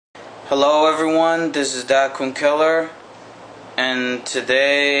Hello everyone, this is daekunkiller, and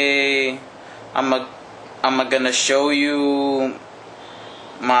today I'm gonna show you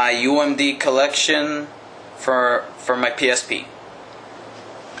my UMD collection for my PSP.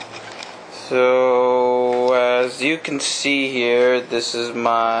 So as you can see here, this is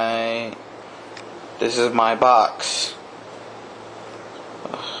my box.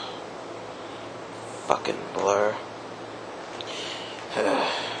 Ugh. Fucking blur.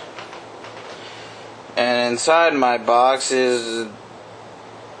 And inside my box is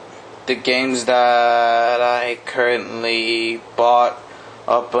the games that I currently bought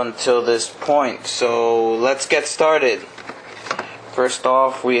up until this point. So let's get started. First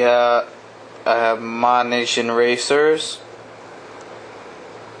off, I have Modnation racers.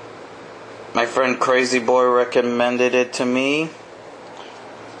 My friend Crazy Boy recommended it to me.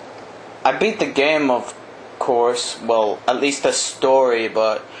 I beat the game, of course, well, at least the story,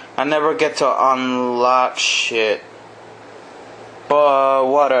 but I never get to unlock shit. But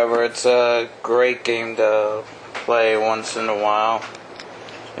whatever, it's a great game to play once in a while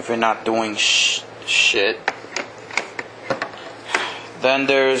if you're not doing shit. Then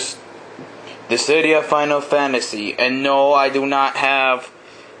there's Dissidia Final Fantasy, and no, I do not have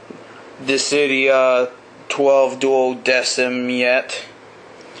Dissidia 12 Duodecim yet.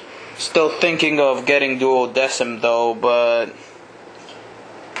 Still thinking of getting Duodecim though, but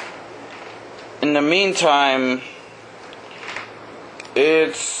in the meantime,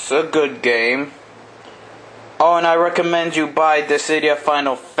 it's a good game. Oh, and I recommend you buy Dissidia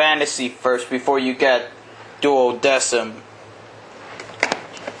Final Fantasy first before you get Duodecim.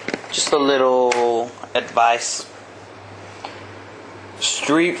 Just a little advice.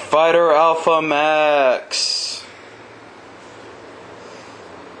 Street Fighter Alpha Max.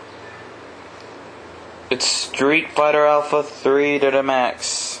 It's Street Fighter Alpha 3 to the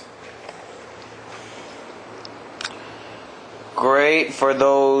max. Great for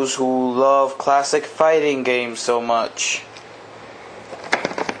those who love classic fighting games so much.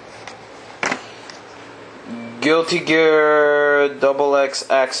 Guilty Gear XX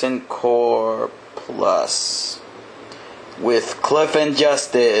Accent Core Plus with Cliff and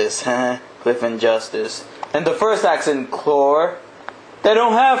Justice. Cliff and Justice. And the first Accent Core, they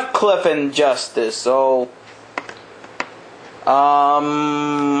don't have Cliff and Justice, so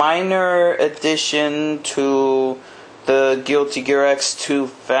minor addition to the Guilty Gear X2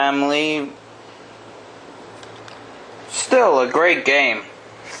 family. Still a great game.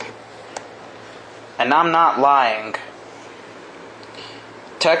 And I'm not lying.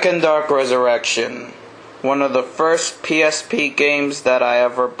 Tekken Dark Resurrection. One of the first PSP games that I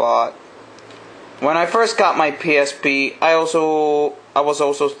ever bought. When I first got my PSP, I was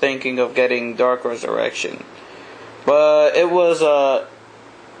also thinking of getting Dark Resurrection. But it was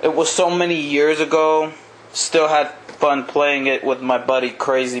so many years ago. Still had fun playing it with my buddy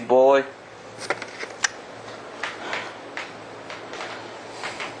Crazy Boy.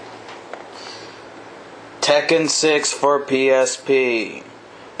 Tekken 6 for PSP.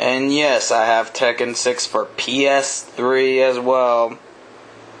 And yes, I have Tekken 6 for PS3 as well.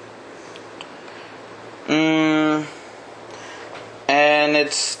 And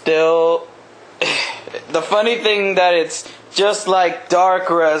it's still the funny thing that it's just like Dark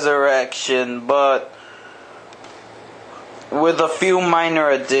Resurrection, but with a few minor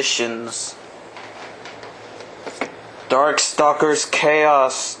additions. Darkstalkers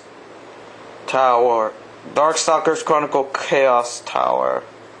Chaos Tower. Darkstalkers Chronicle Chaos Tower.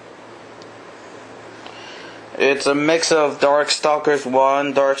 It's a mix of Darkstalkers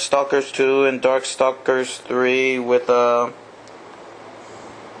 1, Darkstalkers 2, and Darkstalkers 3 with the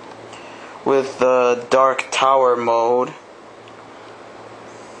Dark Tower mode.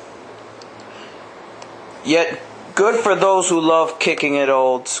 Yet good for those who love kicking it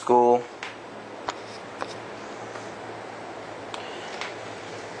old school.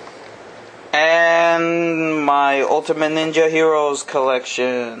 And my Ultimate Ninja Heroes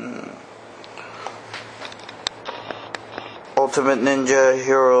collection. Ultimate Ninja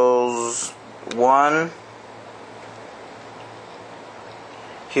Heroes 1.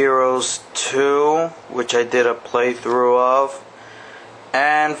 Heroes 2, which I did a playthrough of.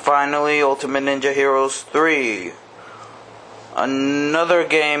 And finally, Ultimate Ninja Heroes 3. Another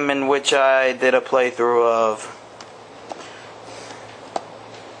game in which I did a playthrough of.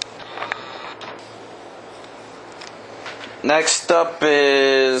 Next up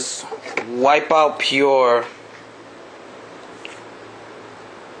is Wipeout Pure.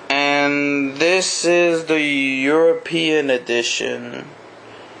 And this is the European edition.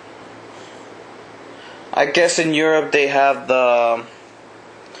 I guess in Europe they have the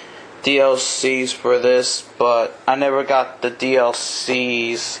DLCs for this, but I never got the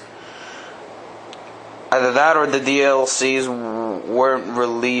DLCs. Either that or the DLCs weren't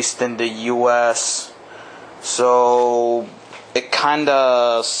released in the US, so it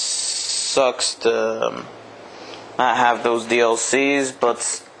kinda sucks to not have those DLCs,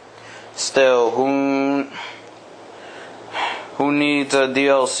 but still, who needs a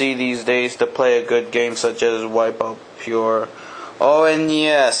DLC these days to play a good game such as Wipeout Pure? Oh, and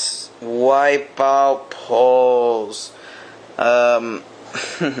yes, Wipeout Pulse.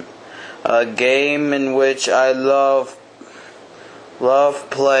 A game in which I love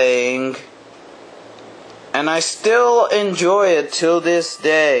playing, and I still enjoy it till this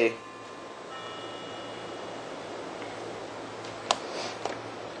day.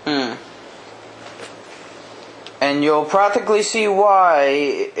 And you'll practically see why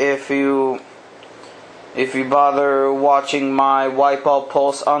if you bother watching my Wipeout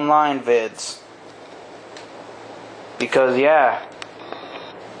Pulse online vids. Because yeah,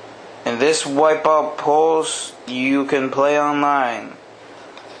 in this Wipeout Pulse you can play online,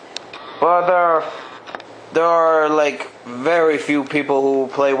 but there are like very few people who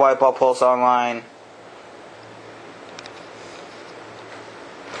play Wipeout Pulse online.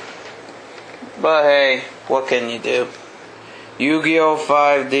 But hey, what can you do? Yu-Gi-Oh!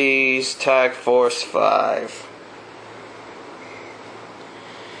 5D's Tag Force 5.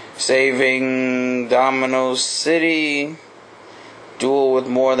 Saving Domino City. Duel with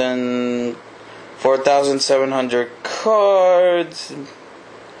more than 4,700 cards.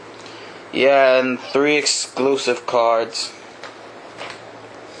 Yeah, and 3 exclusive cards.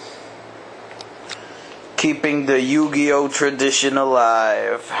 Keeping the Yu-Gi-Oh! Tradition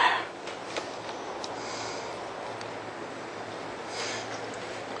alive.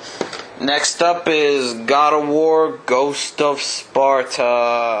 Next up is God of War Ghost of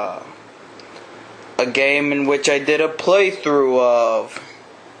Sparta, a game in which I did a playthrough of.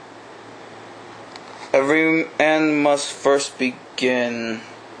 Every end must first begin.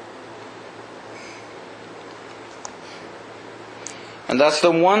 And that's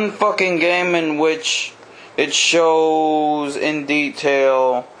the one fucking game in which it shows in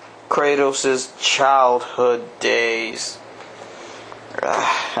detail Kratos' childhood days.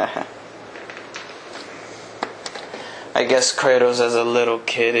 I guess Kratos as a little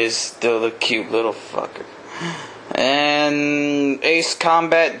kid is still a cute little fucker. And Ace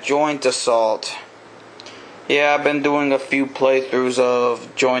Combat Joint Assault. Yeah, I've been doing a few playthroughs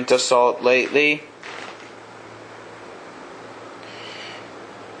of Joint Assault lately.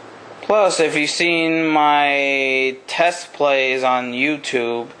 Plus, if you've seen my test plays on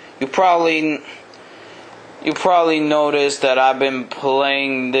YouTube, you probably noticed that I've been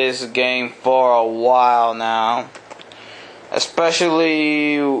playing this game for a while now.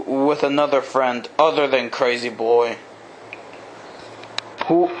 Especially with another friend other than Crazy Boy,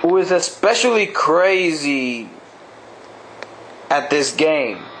 who is especially crazy at this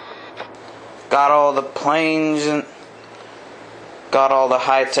game. Got all the planes and got all the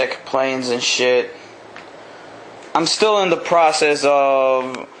high-tech planes and shit. I'm still in the process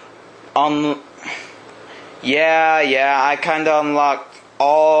of I kinda unlocked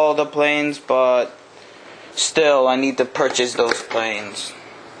all the planes, but still, I need to purchase those planes.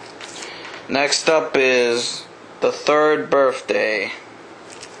 Next up is the third birthday.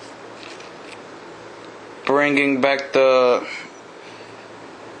 Bringing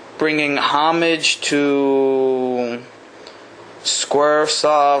homage to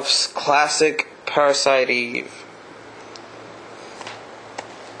Squaresoft's classic Parasite Eve.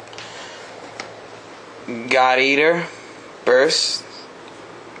 God Eater Burst.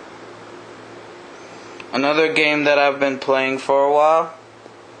 Another game that I've been playing for a while.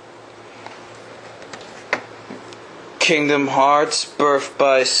 Kingdom Hearts Birth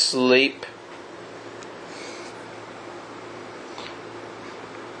by Sleep.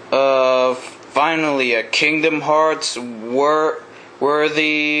 Finally, a Kingdom Hearts worthy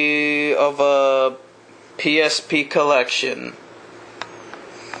of a PSP collection.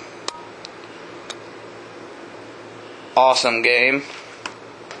 Awesome game.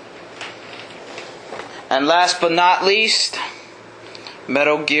 And last but not least,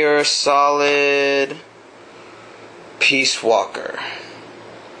 Metal Gear Solid Peace Walker.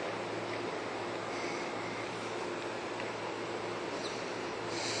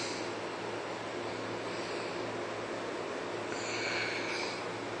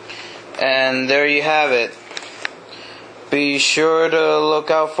 And there you have it. Be sure to look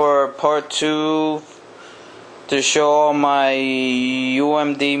out for part 2 to show all my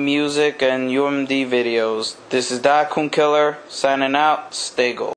UMD music and UMD videos. This is daekunkiller signing out. Stay gold.